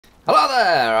Hello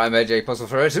there, I'm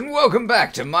PuzzleFerret, and welcome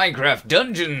back to Minecraft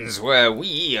Dungeons, where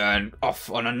we are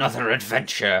off on another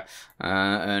adventure.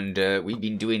 We've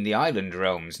been doing the island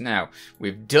realms. Now,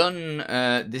 we've done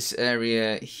this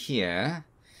area here.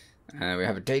 We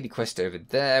have a daily quest over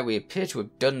there. We appear to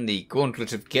have done the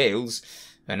Gauntlet of Gales,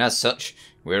 and as such,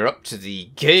 we're up to the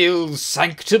Gale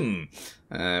Sanctum.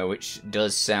 Which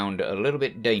does sound a little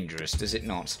bit dangerous, does it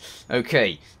not?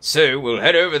 Okay, so we'll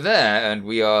head over there, and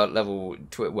we are level...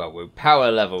 we're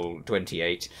power level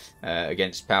 28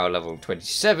 against power level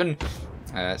 27.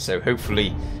 So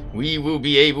hopefully we will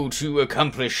be able to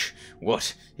accomplish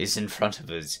what is in front of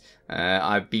us.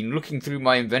 I've been looking through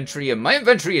my inventory, and my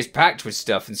inventory is packed with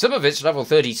stuff, and some of it's level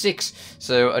 36,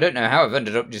 so I don't know how I've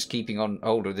ended up just keeping on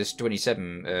hold of this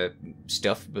 27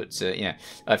 stuff, but yeah,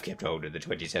 I've kept hold of the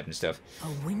 27 stuff.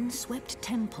 A windswept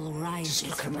temple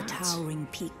rises from the towering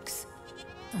peaks,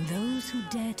 and those who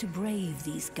dare to brave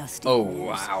these gusty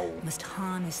walls must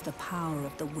harness the power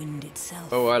of the wind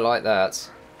itself. Oh, I like that.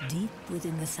 Deep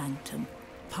within the sanctum,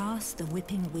 past the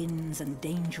whipping winds and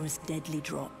dangerous deadly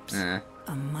drops,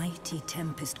 a mighty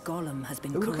tempest golem has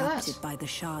been corrupted by the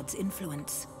shard's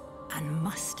influence and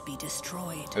must be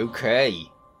destroyed. Okay.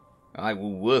 I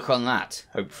will work on that,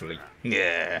 hopefully.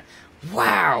 Yeah.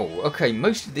 Wow. Okay,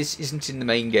 most of this isn't in the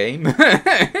main game.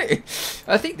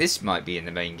 I think this might be in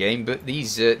the main game, but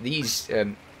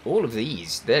all of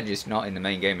these, they're just not in the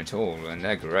main game at all, and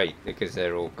they're great because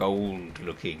they're all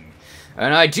gold-looking.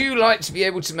 And I do like to be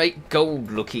able to make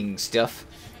gold-looking stuff.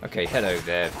 Okay, hello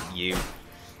there, you.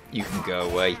 You can go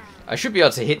away. I should be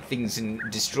able to hit things and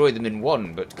destroy them in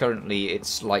one, but currently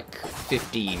it's like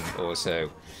 15 or so.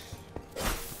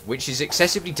 Which is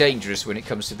excessively dangerous when it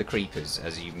comes to the creepers,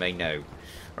 as you may know.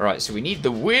 Alright, so we need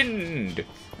the wind!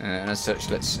 And as such,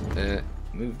 let's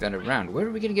move that around. Where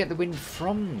are we going to get the wind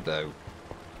from, though?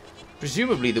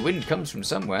 Presumably the wind comes from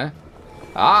somewhere.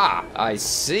 Ah, I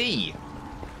see!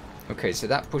 Okay, so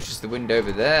that pushes the wind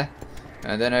over there,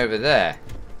 and then over there.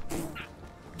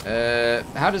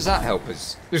 How does that help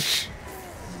us?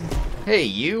 Hey,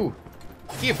 you!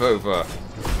 Give over!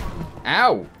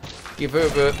 Ow! Give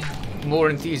over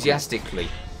more enthusiastically.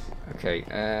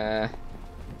 Okay,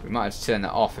 we might have to turn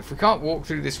that off. If we can't walk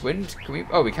through this wind, can we...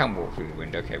 Oh, we can walk through the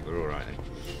wind. Okay, we're alright then.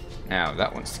 Now,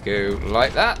 that wants to go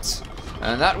like that,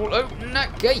 and that will open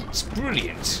that gate.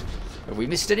 Brilliant! Have we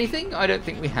missed anything? I don't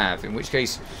think we have, in which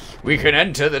case we can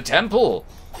enter the temple.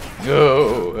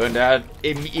 Oh, and our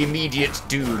immediate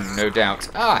doom, no doubt.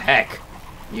 Ah, heck.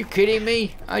 You kidding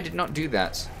me? I did not do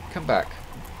that. Come back.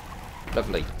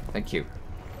 Lovely. Thank you.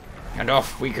 And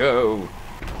off we go.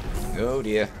 Oh,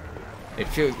 dear. It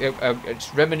feels...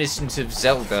 it's reminiscent of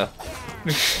Zelda.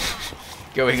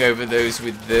 Going over those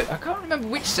with the... I can't remember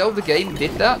which Zelda game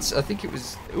did that. I think it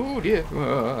was... Oh, dear.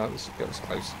 Oh, that was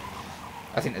close.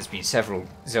 I think there's been several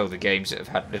Zelda games that have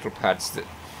had little pads that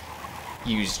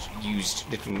used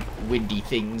little windy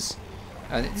things.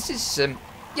 And this is,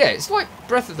 yeah, it's like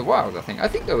Breath of the Wild, I think. I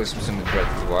think there was some in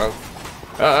Breath of the Wild.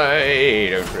 I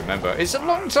don't remember. It's a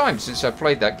long time since I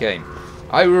played that game.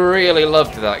 I really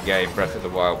loved that game, Breath of the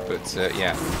Wild, but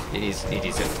yeah, it is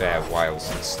a fair while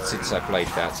since I played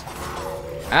that.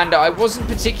 And I wasn't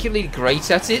particularly great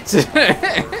at it.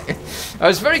 I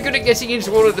was very good at getting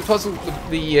into all of the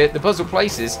puzzle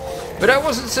places, but I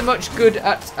wasn't so much good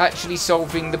at actually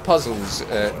solving the puzzles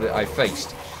that I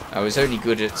faced. I was only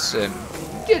good at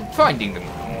finding them.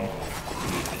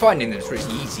 Finding them is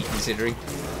pretty easy, considering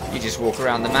you just walk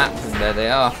around the map and there they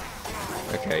are.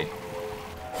 Okay.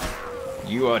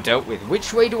 You are dealt with.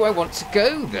 Which way do I want to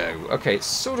go, though? Okay, it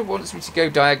sort of wants me to go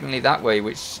diagonally that way,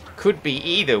 which could be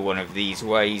either one of these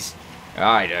ways.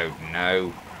 I don't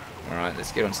know. Alright,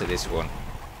 let's get onto this one.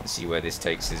 Let's see where this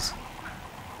takes us.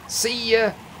 See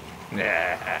ya!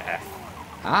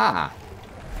 Ah.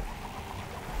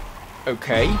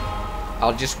 Okay.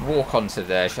 I'll just walk onto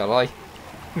there, shall I?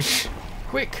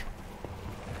 Quick.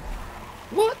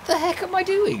 What the heck am I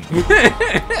doing?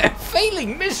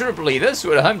 Failing miserably, that's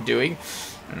what I'm doing.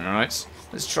 Alright,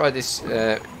 let's try this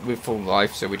with full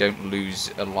life so we don't lose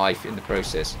a life in the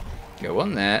process. Go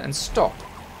on there and stop.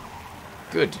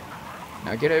 Good.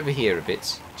 Now get over here a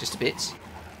bit. Just a bit.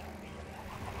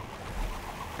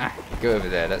 Ah, go over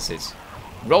there, that's it.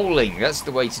 Rolling, that's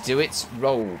the way to do it.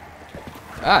 Roll.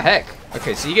 Ah, heck.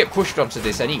 Okay, so you get pushed onto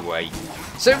this anyway.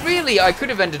 So really, I could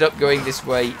have ended up going this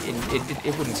way.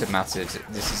 It wouldn't have mattered.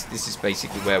 This is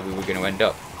basically where we were going to end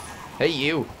up. Hey,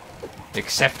 you.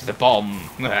 Accept the bomb.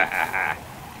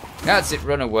 That's it.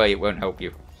 Run away. It won't help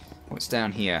you. What's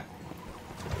down here?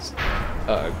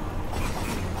 Uh-oh.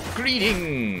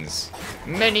 Greetings.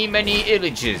 Many, many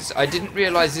illages. I didn't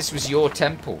realise this was your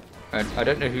temple. I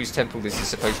don't know whose temple this is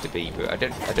supposed to be, but I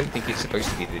don't think it's supposed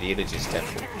to be the villagers'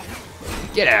 temple.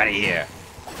 Get out of here!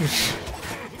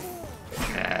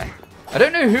 I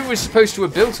don't know who was supposed to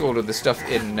have built all of the stuff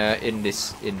in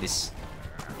this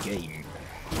game,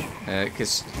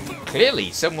 because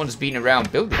clearly someone's been around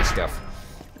building stuff,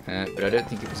 but I don't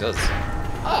think it was us.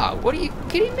 Ah, what are you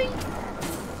kidding me?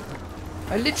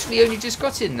 I literally only just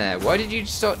got in there. Why did you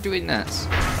start doing that?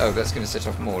 Oh, that's going to set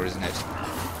off more, isn't it?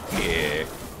 Yeah.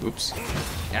 Oops.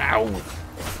 Ow.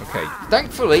 Okay.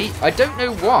 Thankfully, I don't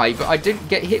know why, but I didn't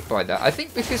get hit by that. I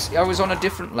think because I was on a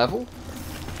different level.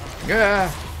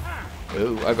 Yeah.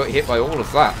 Oh, I got hit by all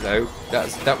of that though.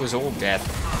 That was all death.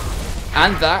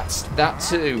 And that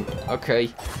too. Okay.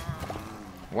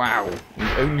 Wow. We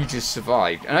only just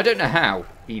survived, and I don't know how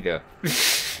either.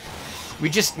 We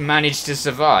just managed to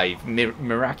survive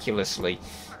miraculously.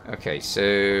 Okay,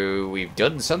 so we've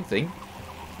done something.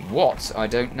 What? I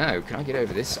don't know. Can I get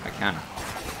over this? I can.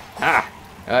 Ah!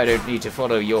 I don't need to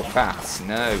follow your paths.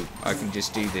 No, I can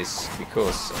just do this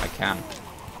because I can.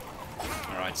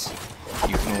 Alright.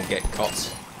 You can all get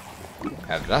caught.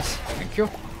 Have that. Thank you.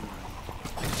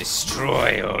 And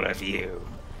destroy all of you.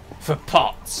 For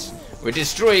pots. We're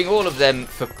destroying all of them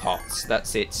for pots.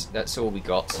 That's it. That's all we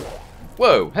got.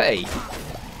 Whoa, hey.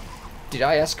 Did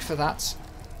I ask for that?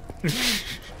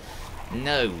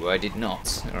 No, I did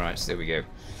not. Alright, so there we go.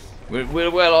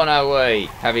 We're well on our way,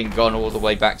 having gone all the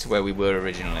way back to where we were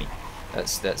originally.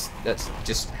 That's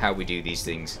just how we do these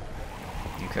things.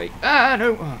 Okay. Ah,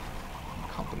 no. Oh, I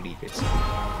can't believe it.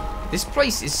 This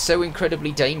place is so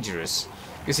incredibly dangerous.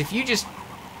 Because if you just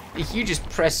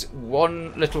press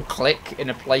one little click in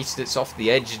a place that's off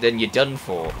the edge, then you're done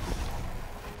for.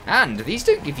 And these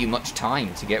don't give you much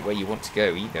time to get where you want to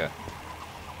go either.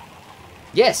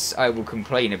 Yes, I will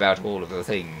complain about all of the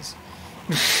things.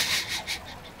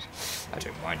 I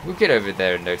don't mind. We'll get over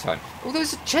there in no time. Oh,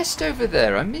 there's a chest over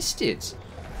there. I missed it.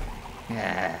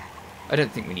 Yeah. I don't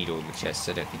think we need all the chests.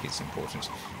 I don't think it's important.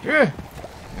 Yeah.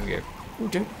 There we go. Oh,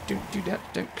 don't do that.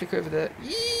 Don't click over there.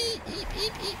 Eep, eep,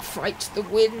 eep, eep. Fight the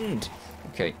wind.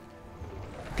 Okay.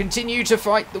 Continue to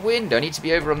fight the wind. I need to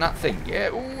be over on that thing. Yeah.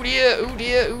 Oh dear. Oh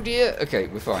dear. Oh dear. Okay,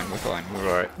 we're fine. We're fine. We're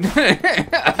all right.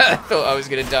 I thought I was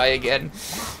going to die again.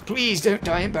 Please don't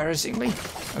die embarrassingly.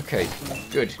 Okay.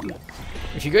 Good.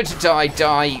 If you're going to die,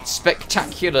 die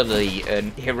spectacularly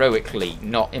and heroically,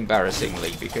 not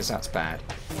embarrassingly, because that's bad.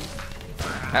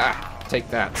 Ah, take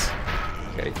that.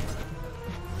 Okay.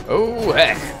 Oh,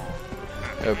 heck.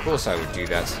 Of course I would do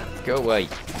that. Go away.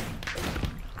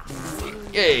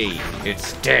 Yay,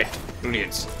 it's dead.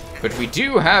 Brilliant. But we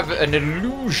do have an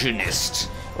illusionist,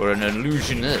 or an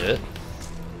illusioner.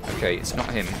 Okay, it's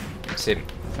not him. It's him.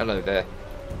 Hello there.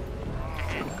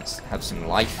 Let's have some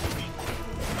life.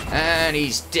 And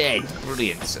he's dead.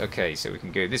 Brilliant. Okay, so we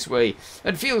can go this way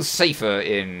and feel safer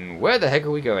in... Where the heck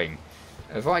are we going?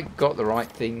 Have I got the right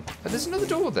thing? Oh, there's another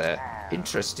door there.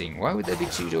 Interesting. Why would there be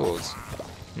two doors?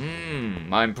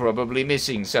 I'm probably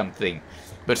missing something.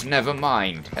 But never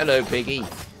mind. Hello, piggy.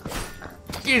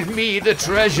 Give me the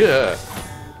treasure.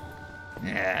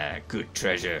 Ah, good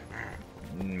treasure.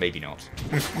 Maybe not.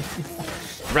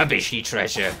 Rubbishy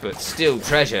treasure, but still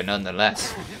treasure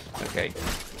nonetheless. Okay.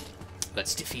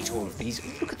 Let's defeat all of these.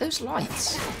 Ooh, look at those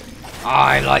lights.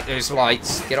 I like those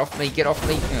lights. Get off me, get off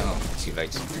me. Oh, too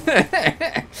late.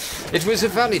 It was a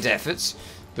valid effort,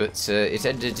 but it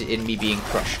ended in me being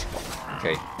crushed.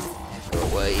 Okay. Go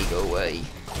away, go away.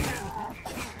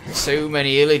 So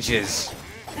many illagers.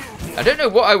 I don't know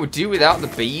what I would do without the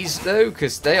bees, though,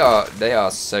 because they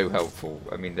are so helpful.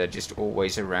 I mean, they're just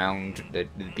always around. The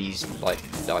bees, like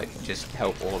just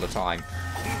help all the time.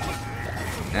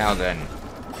 Now then.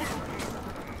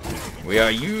 We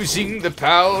are using the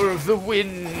power of the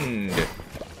wind.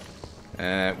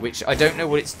 Which I don't know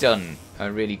what it's done. I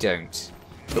really don't.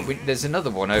 But there's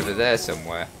another one over there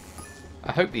somewhere.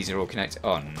 I hope these are all connected.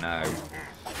 Oh no.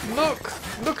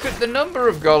 Look at the number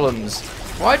of golems.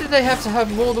 Why do they have to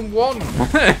have more than one?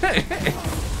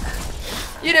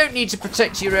 You don't need to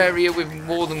protect your area with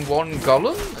more than one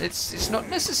golem. It's not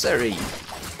necessary.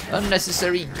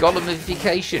 Unnecessary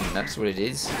golemification. That's what it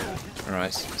is.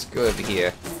 Alright, let's go over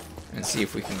here and see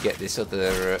if we can get this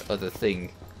other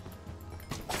thing.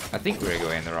 I think we're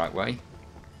going the right way.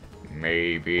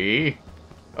 Maybe.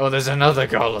 Oh, there's another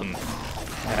golem.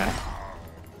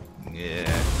 Yeah.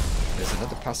 There's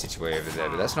another passageway over there,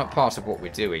 but that's not part of what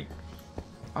we're doing.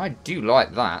 I do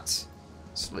like that.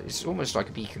 It's almost like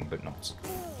a beacon, but not.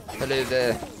 Hello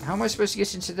there. How am I supposed to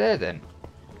get into there, then?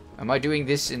 Am I doing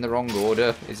this in the wrong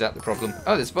order? Is that the problem?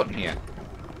 Oh, there's a button here.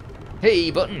 Hey,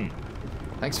 button.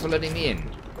 Thanks for letting me in.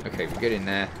 Okay, we'll get in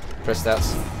there. Press that.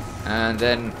 And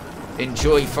then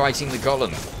enjoy fighting the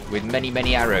golem with many,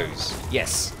 many arrows.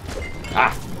 Yes.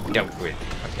 Ah, dealt with.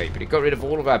 Okay, but it got rid of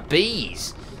all of our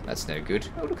bees. That's no good.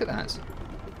 Oh, look at that.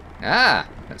 Ah,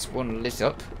 that's one lit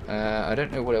up. I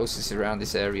don't know what else is around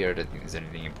this area. I don't think there's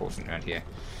anything important around here.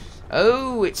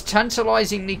 Oh, it's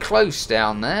tantalizingly close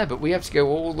down there, but we have to go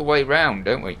all the way round,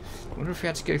 don't we? I wonder if we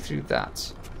had to go through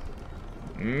that.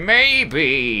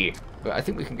 Maybe! But I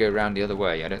think we can go around the other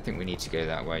way. I don't think we need to go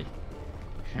that way.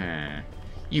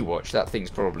 You watch, that thing's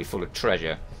probably full of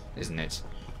treasure, isn't it?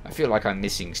 I feel like I'm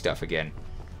missing stuff again.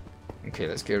 Okay,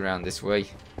 let's go around this way.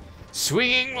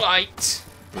 Swinging light!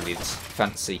 Brilliant.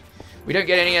 Fancy. We don't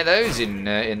get any of those in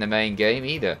the main game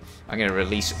either. I'm going to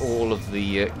release all of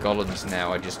the golems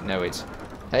now. I just know it.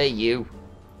 Hey, you.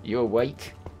 You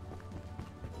awake?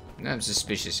 I'm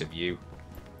suspicious of you.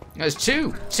 There's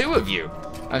two of you.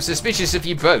 I'm suspicious of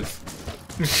you both.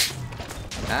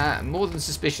 More than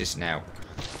suspicious now.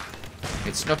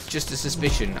 It's not just a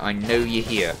suspicion. I know you're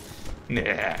here.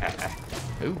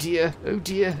 Oh dear. Oh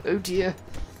dear. Oh dear.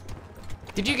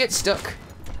 Did you get stuck?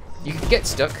 You can get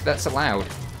stuck. That's allowed.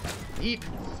 Eep.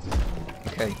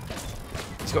 Okay.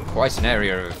 He's got quite an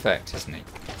area of effect, hasn't he?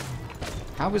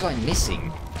 How was I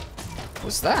missing?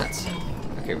 What's that?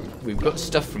 Okay, we've got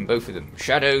stuff from both of them.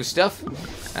 Shadow stuff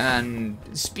and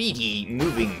speedy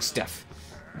moving stuff.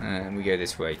 And we go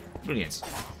this way. Brilliant.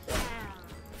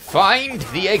 Find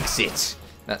the exit.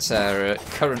 That's our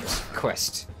current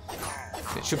quest.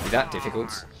 It shouldn't be that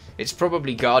difficult. It's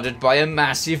probably guarded by a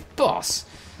massive boss.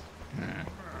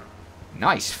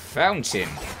 Nice fountain.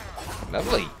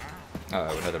 Lovely.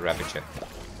 Oh, another Ravager.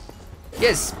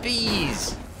 Yes,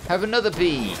 bees. Have another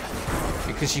bee.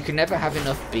 Because you can never have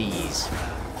enough bees.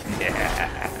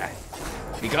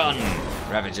 Be gone,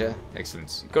 Ravager.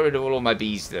 Excellent. Got rid of all my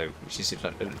bees, though, which is a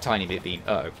tiny bit mean.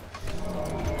 Uh-oh.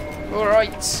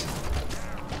 Alright.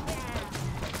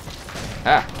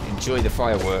 Ah, enjoy the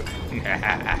firework.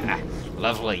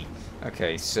 Lovely.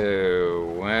 Okay, so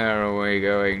where are we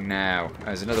going now?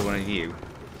 There's another one of you.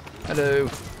 Hello.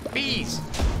 Bees.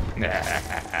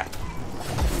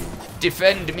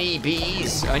 Defend me,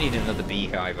 bees. I need another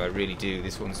beehive, I really do.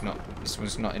 This one's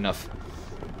not enough.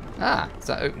 Ah, does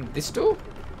that open this door?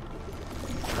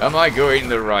 Am I going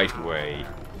the right way?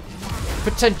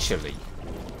 Potentially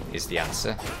is the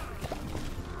answer.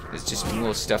 There's just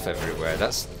more stuff everywhere.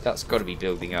 That's got to be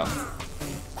building up.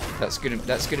 That's gonna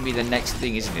be the next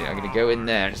thing, isn't it? I'm gonna go in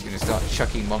there and it's gonna start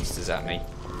chucking monsters at me.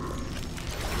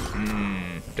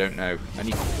 Don't know. I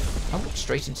need. Oh,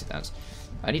 straight into that.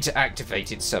 I need to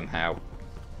activate it somehow.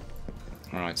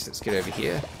 All right, so let's get over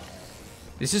here.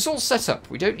 This is all set up.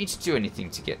 We don't need to do anything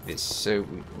to get this. So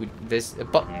there's a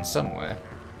button somewhere.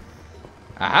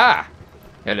 Aha!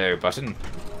 Hello, button.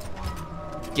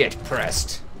 Get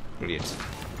pressed. Brilliant.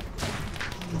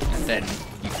 And then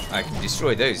I can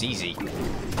destroy those easy.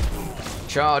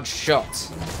 Charge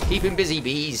shot. Keep him busy,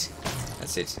 bees.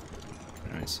 That's it.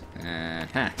 Alright.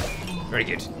 Very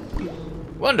good.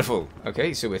 Wonderful.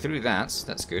 Okay, so we're through that.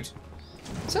 That's good.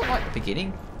 Is that like the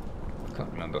beginning? I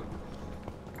can't remember.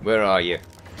 Where are you?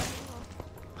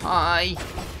 Hi.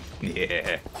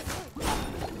 Yeah.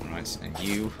 Right, and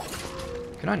you.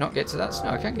 Can I not get to that? No,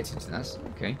 I can't get into that.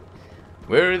 Okay.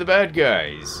 Where are the bad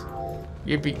guys?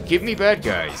 Give me bad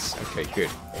guys. Okay, good.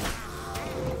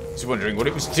 I was wondering what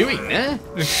it was doing there.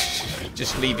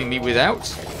 Just leaving me without.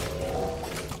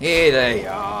 Here they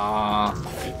are.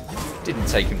 Didn't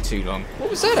take them too long. What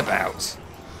was that about?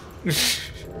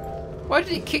 Why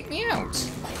did it kick me out?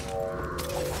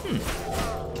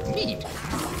 Neat.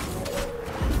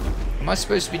 Am I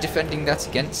supposed to be defending that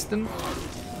against them?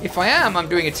 If I am, I'm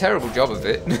doing a terrible job of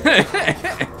it.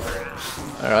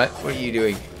 Alright, what are you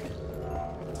doing?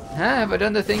 Have I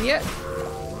done the thing yet?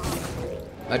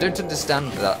 I don't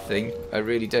understand that thing. I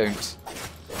really don't.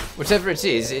 Whatever it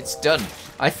is, it's done.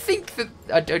 I think that...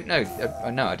 I don't know.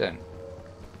 No, I don't.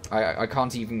 I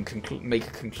can't even make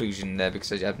a conclusion there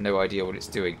because I have no idea what it's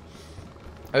doing.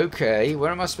 Okay,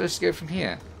 where am I supposed to go from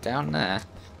here? Down there.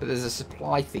 But there's a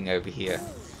supply thing over here.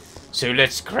 So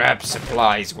let's grab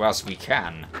supplies whilst we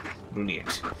can.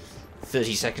 Brilliant.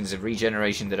 30 seconds of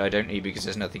regeneration that I don't need because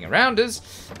there's nothing around us.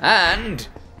 And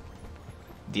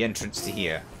the entrance to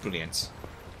here. Brilliant.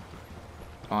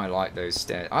 I like those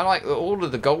stairs. I like all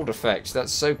of the gold effects.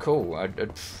 That's so cool. I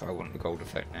want the gold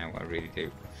effect now. I really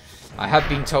do. I have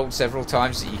been told several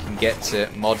times that you can get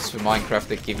mods for Minecraft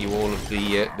that give you all of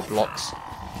the blocks.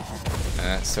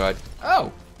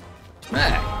 Oh!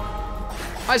 There!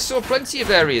 I saw plenty of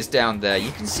areas down there.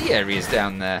 You can see areas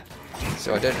down there.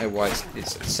 So I don't know why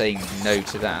it's saying no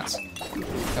to that.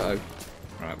 Uh-oh.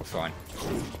 Right, we're fine.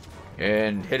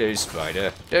 And hello,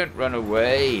 spider. Don't run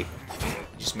away.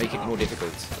 Just make it more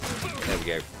difficult. There we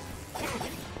go.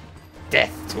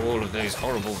 Death to all of those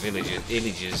horrible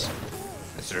villagers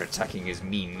as they're attacking us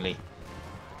meanly.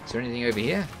 Is there anything over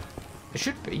here? There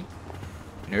should be.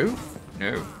 No?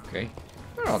 No. Okay.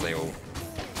 Where are they all?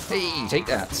 Hey, take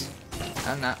that.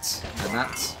 And that. And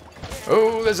that.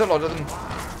 Oh, there's a lot of them.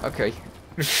 Okay.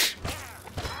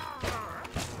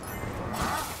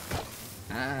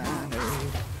 Ah, no.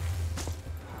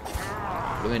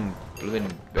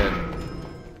 Bloomin',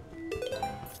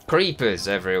 creepers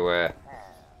everywhere.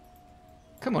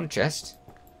 Come on, chest.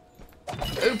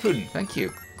 Open, thank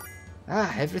you.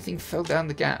 Ah, everything fell down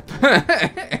the gap.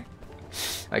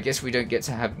 I guess we don't get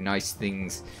to have nice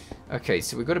things. Okay,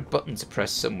 so we've got a button to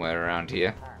press somewhere around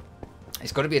here.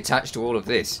 It's got to be attached to all of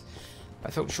this.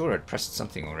 I felt sure I'd pressed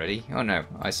something already. Oh no,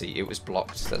 I see. It was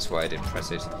blocked. That's why I didn't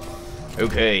press it.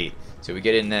 Okay, so we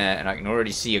get in there, and I can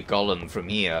already see a golem from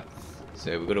here.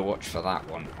 So we've got to watch for that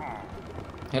one.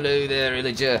 Hello there,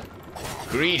 villager.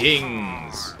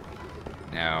 Greetings.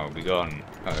 Now, be gone.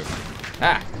 Uh-oh.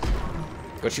 Ah!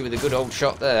 Got you with a good old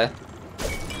shot there.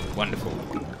 Wonderful.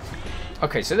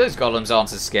 Okay, so those golems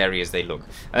aren't as scary as they look.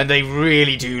 And they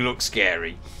really do look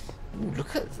scary. Ooh,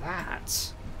 look at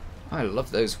that. I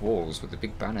love those walls with the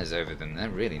big banners over them. They're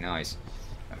really nice.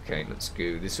 Okay, let's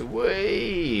go this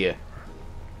way.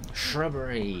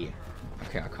 Shrubbery.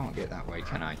 Okay, I can't get that way,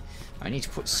 can I? I need to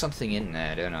put something in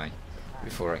there, don't I?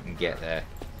 Before I can get there.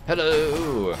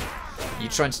 Hello! You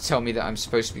trying to tell me that I'm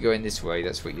supposed to be going this way?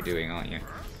 That's what you're doing, aren't you?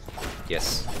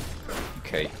 Yes.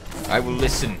 Okay. I will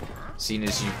listen, seeing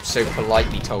as you so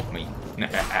politely told me.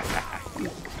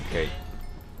 Okay.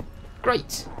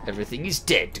 Great. Everything is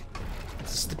dead.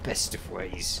 This is the best of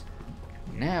ways.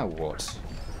 Now what?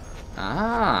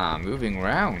 Ah, moving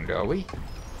round, are we?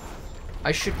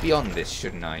 I should be on this,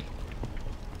 shouldn't I?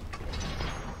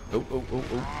 Oh, oh, oh,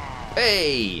 oh.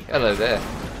 Hey! Hello there.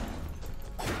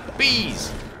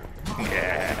 Bees!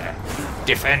 Yeah.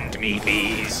 Defend me,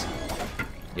 bees!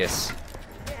 Yes.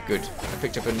 Good. I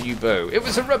picked up a new bow. It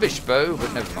was a rubbish bow,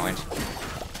 but never mind.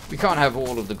 We can't have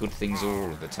all of the good things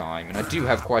all of the time, and I do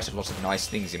have quite a lot of nice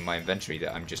things in my inventory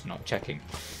that I'm just not checking.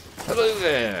 Hello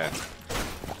there!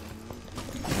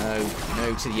 No,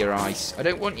 no to your ice. I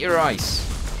don't want your ice.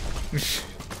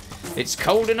 It's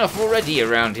cold enough already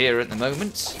around here at the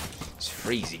moment. It's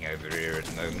freezing over here at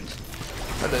the moment.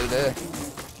 Hello there.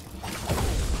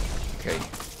 Okay.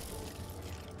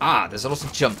 Ah, there's a lot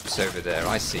of jumps over there,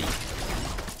 I see.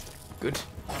 Good.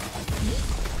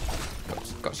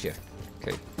 Gotcha.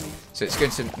 Okay. So it's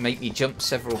going to make me jump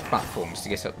several platforms to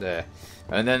get up there.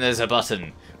 And then there's a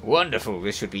button. Wonderful,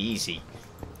 this should be easy.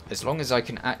 As long as I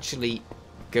can actually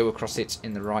go across it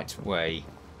in the right way.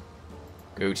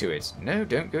 Go to it. No,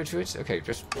 don't go to it. Okay,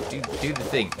 just do the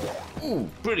thing. Ooh,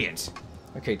 brilliant.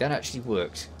 Okay, that actually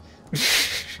worked.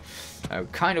 I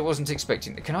kind of wasn't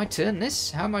expecting that. Can I turn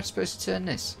this? How am I supposed to turn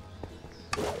this?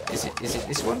 Is it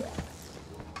this one?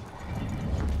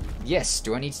 Yes.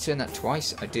 Do I need to turn that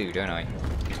twice? I do, don't I?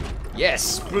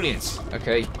 Yes. Brilliant.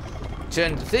 Okay.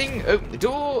 Turn the thing, open the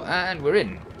door, and we're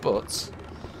in. But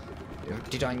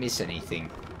did I miss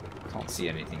anything? Can't see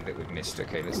anything that we've missed.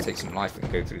 Okay, let's take some life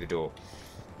and go through the door.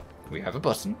 We have a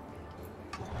button.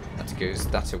 That goes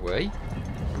that away.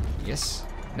 Yes.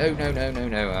 No, no, no, no,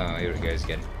 no. Oh, here it goes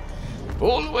again.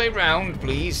 All the way round,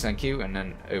 please. Thank you. And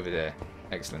then over there.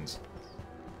 Excellent.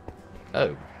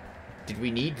 Oh. Did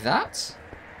we need that?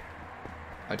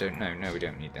 I don't know. No, we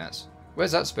don't need that.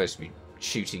 Where's that supposed to be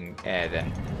shooting air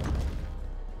then?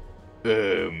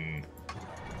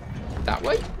 That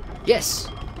way? Yes.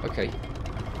 Okay.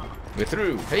 We're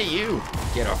through. Hey, you.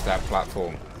 Get off that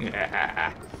platform.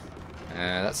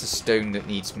 That's a stone that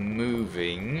needs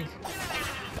moving.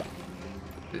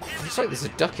 It looks like there's a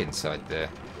duck inside there.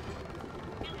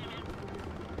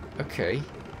 Okay.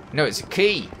 No, it's a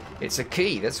key. It's a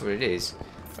key. That's what it is.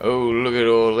 Oh, look at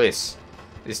all this.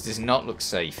 This does not look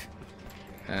safe.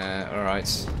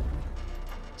 Alright.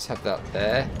 Let's have that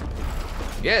there.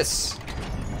 Yes!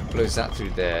 Blows that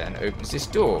through there and opens this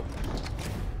door.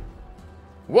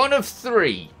 1 of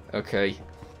 3. Okay.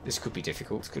 This could be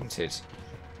difficult, couldn't it?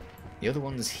 The other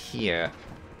one's here.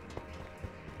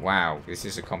 Wow, this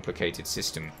is a complicated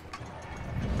system.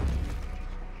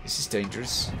 This is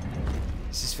dangerous.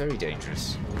 This is very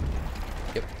dangerous.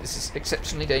 Yep, this is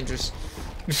exceptionally dangerous.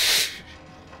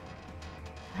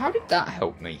 How did that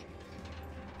help me?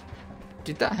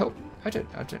 Did that help? I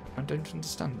don't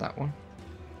understand that one.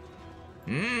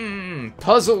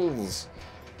 Puzzles.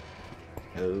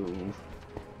 Oh.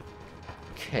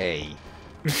 Okay.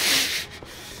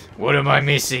 What am I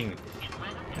missing?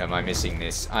 Am I missing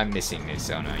this? I'm missing this.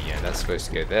 Oh no, yeah, that's supposed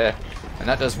to go there. And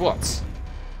that does what?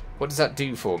 What does that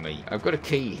do for me? I've got a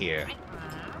key here.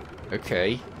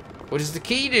 Okay. What does the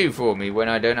key do for me when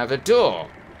I don't have a door?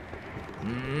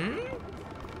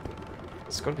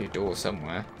 There's got to be a door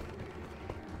somewhere.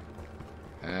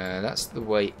 That's the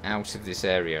way out of this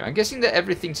area. I'm guessing that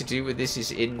everything to do with this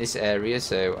is in this area,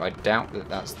 so I doubt that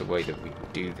that's the way that we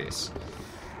do this.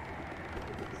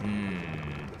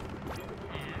 I'm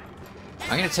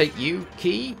going to take you,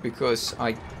 key, because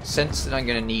I sense that I'm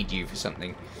going to need you for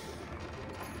something.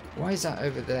 Why is that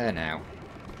over there now?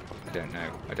 I don't know.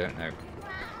 I don't know.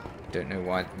 I don't know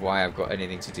why I've got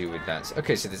anything to do with that.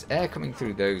 Okay, so there's air coming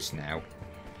through those now.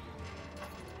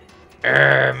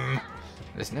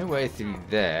 There's no way through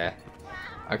there.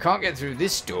 I can't get through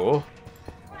this door.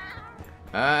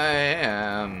 I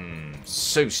am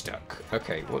so stuck.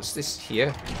 Okay, what's this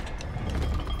here?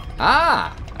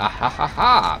 Ah! Ah ha ha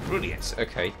ha! Brilliant.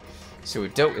 Okay, so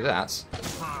we've dealt with that.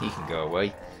 He can go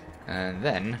away. And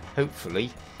then,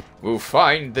 hopefully, we'll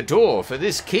find the door for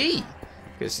this key.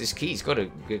 Because this key's got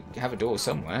to have a door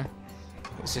somewhere.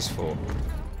 What's this for?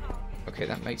 Okay,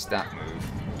 that makes that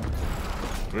move.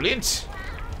 Brilliant.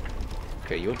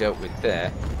 Okay, you're dealt with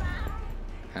there.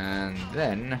 And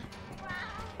then...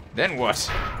 Then what?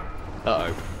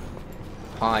 Uh-oh.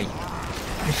 Hi.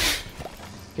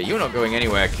 Okay, you're not going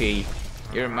anywhere, Key.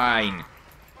 You're mine.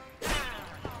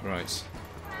 Right.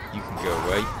 You can go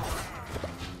away.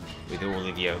 With all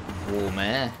of your warm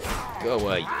air. Go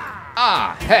away.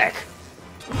 Ah, heck!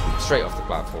 Straight off the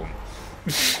platform.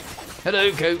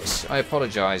 Hello, goats. I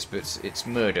apologise, but it's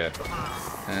murder.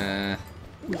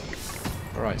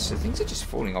 Alright, so things are just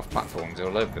falling off platforms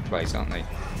all over the place, aren't they?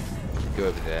 Go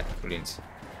over there. Brilliant.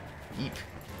 Yeep.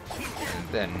 And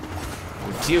then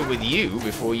we'll deal with you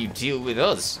before you deal with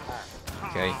us.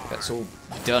 Okay, that's all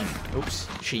done. Oops,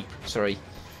 sheep. Sorry.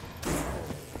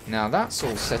 Now that's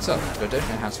all set up, but I don't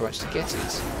know how to actually get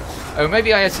it. Oh,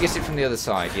 maybe I had to get it from the other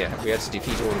side. Yeah, we had to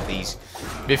defeat all of these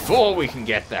before we can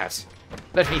get that.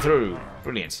 Let me through.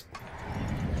 Brilliant.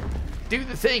 Do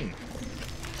the thing.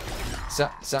 Is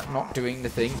that not doing the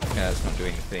thing? No, it's not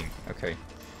doing the thing. Okay.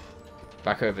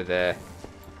 Back over there.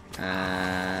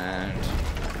 And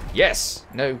yes.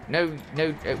 No.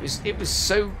 It was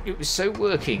so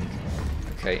working.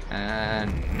 Okay,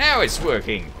 and now it's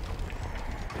working.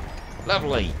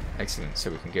 Lovely. Excellent. So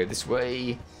we can go this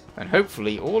way. And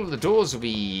hopefully all of the doors will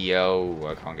be... Oh,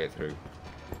 I can't get through.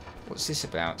 What's this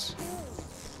about?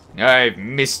 I've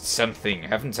missed something,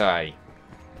 haven't I?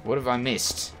 What have I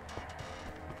missed?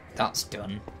 That's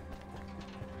done.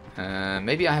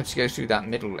 Maybe I have to go through that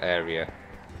middle area.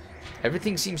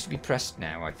 Everything seems to be pressed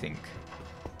now, I think.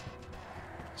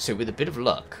 So with a bit of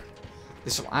luck,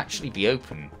 this will actually be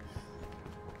open.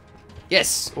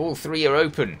 Yes, all three are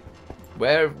open.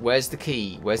 Where's the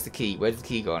key? Where's the key? Where's the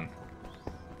key gone?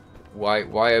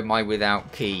 Why am I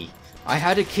without key? I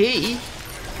had a key,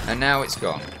 and now it's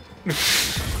gone.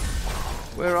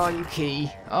 Where are you, key?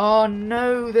 Oh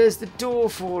no, there's the door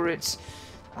for it.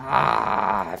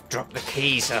 Ah, I've dropped the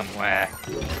key somewhere.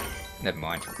 Never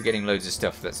mind. We're getting loads of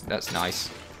stuff. That's nice.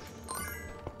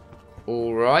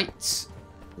 All right.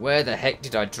 Where the heck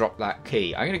did I drop that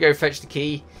key? I'm gonna go fetch the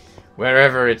key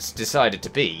wherever it's decided to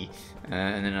be,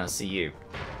 and then I'll see you.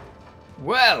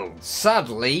 Well,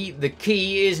 sadly, the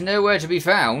key is nowhere to be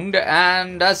found,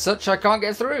 and as such, I can't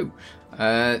get through.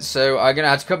 So I'm going to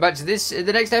have to come back to this in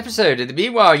the next episode. In the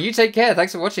meanwhile, you take care.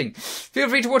 Thanks for watching. Feel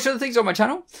free to watch other things on my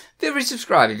channel. Feel free to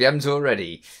subscribe if you haven't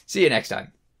already. See you next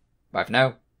time. Bye for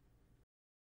now.